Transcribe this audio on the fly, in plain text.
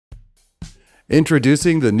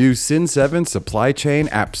Introducing the new Cin7 Supply Chain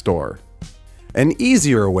App Store. An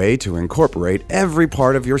easier way to incorporate every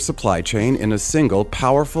part of your supply chain in a single,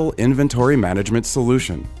 powerful inventory management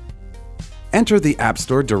solution. Enter the App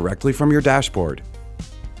Store directly from your dashboard.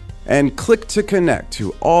 And click to connect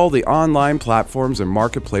to all the online platforms and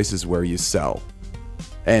marketplaces where you sell.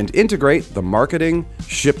 And integrate the marketing,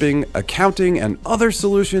 shipping, accounting, and other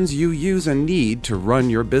solutions you use and need to run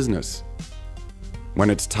your business. When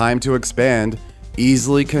it's time to expand,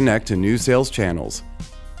 easily connect to new sales channels.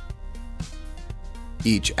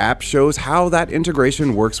 Each app shows how that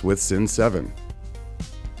integration works with Cin7.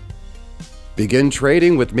 Begin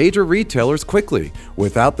trading with major retailers quickly,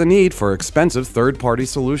 without the need for expensive third-party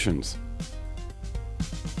solutions.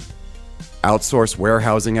 Outsource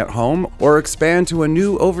warehousing at home or expand to a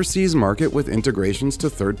new overseas market with integrations to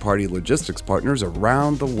third-party logistics partners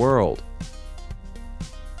around the world.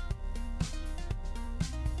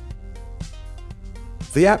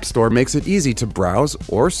 The App Store makes it easy to browse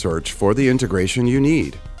or search for the integration you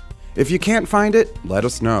need. If you can't find it, let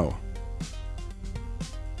us know.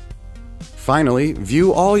 Finally,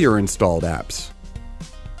 view all your installed apps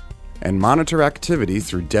and monitor activity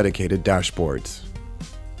through dedicated dashboards.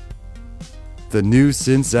 The new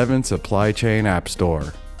Cin7 Supply Chain App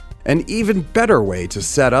Store. An even better way to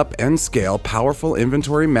set up and scale powerful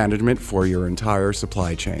inventory management for your entire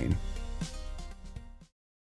supply chain.